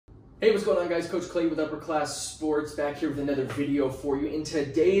Hey, what's going on guys? Coach Clay with Upper Class Sports back here with another video for you. In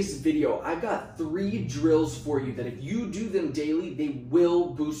today's video, I've got 3 drills for you that if you do them daily, they will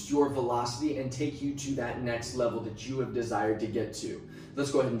boost your velocity and take you to that next level that you have desired to get to.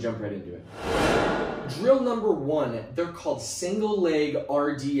 Let's go ahead and jump right into it. Drill number 1, they're called single leg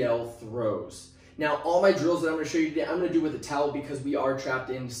RDL throws. Now, all my drills that I'm going to show you today, I'm going to do with a towel because we are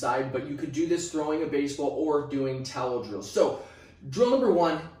trapped inside, but you could do this throwing a baseball or doing towel drills. So, drill number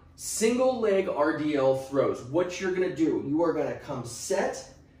 1, single leg RDL throws. What you're going to do, you are going to come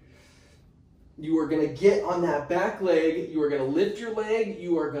set, you are going to get on that back leg, you are going to lift your leg,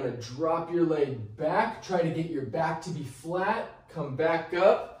 you are going to drop your leg back, try to get your back to be flat, come back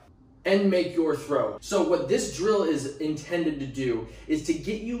up, and make your throw. So what this drill is intended to do is to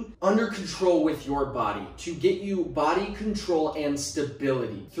get you under control with your body, to get you body control and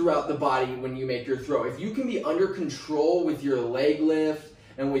stability throughout the body when you make your throw. If you can be under control with your leg lift,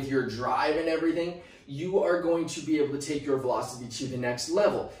 and with your drive and everything, you are going to be able to take your velocity to the next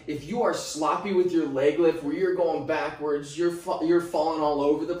level. If you are sloppy with your leg lift, where you're going backwards, you're falling all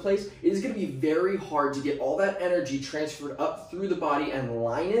over the place, it is going to be very hard to get all that energy transferred up through the body and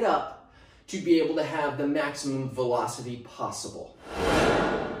line it up to be able to have the maximum velocity possible.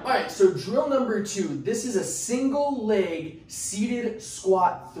 Alright, so drill number 2, this is a single leg seated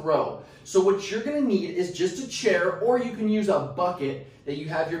squat throw. So what you're going to need is just a chair, or you can use a bucket that you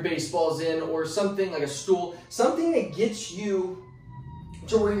have your baseballs in, or something like a stool, something that gets you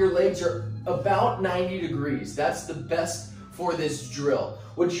to where your legs are about 90 degrees. That's the best for this drill.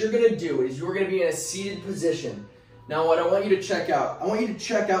 What you're going to do is you're going to be in a seated position. Now what I want you to check out, I want you to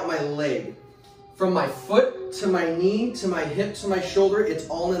check out my leg. From my foot to my knee to my hip to my shoulder, it's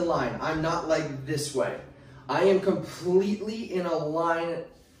all in line. I'm not like this way. I am completely in a line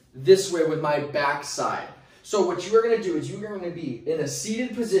this way with my backside. So what you are going to do is you are going to be in a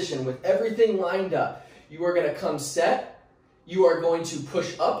seated position with everything lined up. You are going to come set. You are going to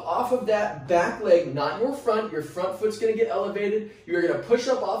push up off of that back leg, not your front. Your front foot's going to get elevated. You are going to push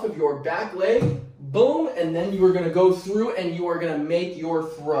up off of your back leg, boom, and then you are going to go through and you are going to make your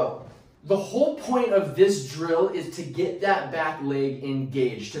throw. The whole point of this drill is to get that back leg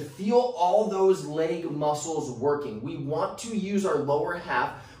engaged, to feel all those leg muscles working. We want to use our lower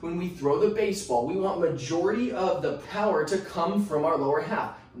half when we throw the baseball. We want majority of the power to come from our lower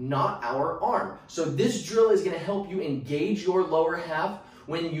half, not our arm. So this drill is going to help you engage your lower half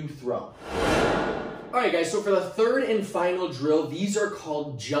when you throw. Alright guys, so for the third and final drill, these are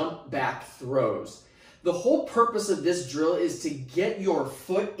called jump back throws. The whole purpose of this drill is to get your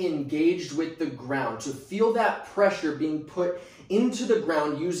foot engaged with the ground, to feel that pressure being put into the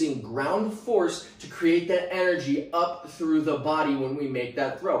ground using ground force to create that energy up through the body when we make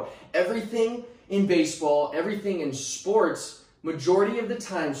that throw. Everything in baseball, everything in sports, majority of the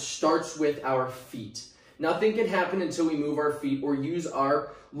time starts with our feet. Nothing can happen until we move our feet or use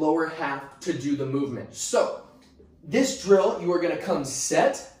our lower half to do the movement. So, this drill, you are going to come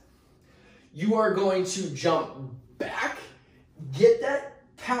set. You are going to jump back, get that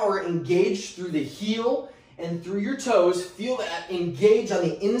power engaged through the heel and through your toes. Feel that engage on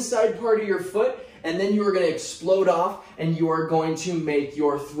the inside part of your foot, and then you are going to explode off and you are going to make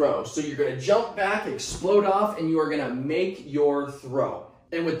your throw. So you're going to jump back, explode off, and you are going to make your throw.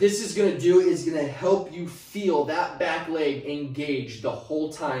 And what this is going to do is going to help you feel that back leg engaged the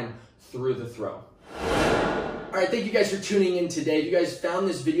whole time through the throw. Alright, thank you guys for tuning in today. If you guys found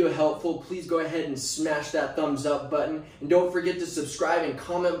this video helpful, please go ahead and smash that thumbs up button. And don't forget to subscribe and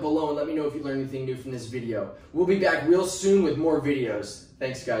comment below and let me know if you learned anything new from this video. We'll be back real soon with more videos.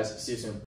 Thanks guys. See you soon.